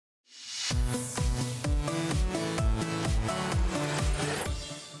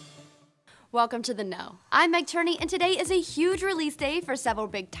Welcome to The Know. I'm Meg Turney, and today is a huge release day for several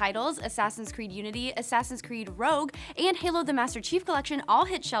big titles. Assassin's Creed Unity, Assassin's Creed Rogue, and Halo the Master Chief Collection all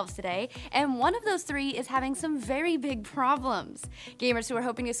hit shelves today, and one of those three is having some very big problems. Gamers who were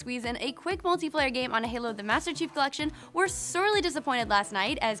hoping to squeeze in a quick multiplayer game on Halo the Master Chief Collection were sorely disappointed last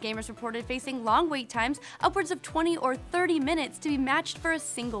night, as gamers reported facing long wait times, upwards of 20 or 30 minutes to be matched for a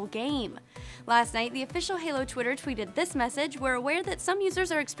single game. Last night, the official Halo Twitter tweeted this message: "We're aware that some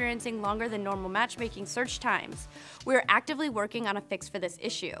users are experiencing longer than normal matchmaking search times. We're actively working on a fix for this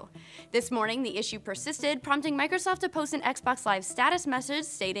issue." This morning, the issue persisted, prompting Microsoft to post an Xbox Live status message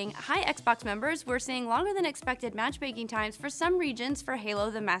stating, "Hi Xbox members, we're seeing longer than expected matchmaking times for some regions for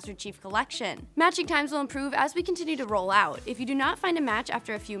Halo the Master Chief Collection. Matching times will improve as we continue to roll out. If you do not find a match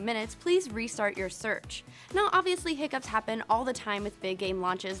after a few minutes, please restart your search." Now, obviously hiccups happen all the time with big game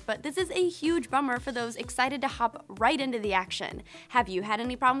launches, but this is a huge bummer for those excited to hop right into the action. Have you had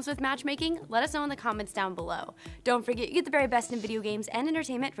any problems with matchmaking? Let us know in the comments down below. Don't forget, you get the very best in video games and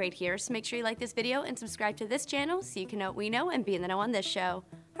entertainment right here, so make sure you like this video and subscribe to this channel so you can know what we know and be in the know on this show.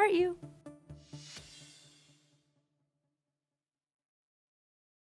 Heart you!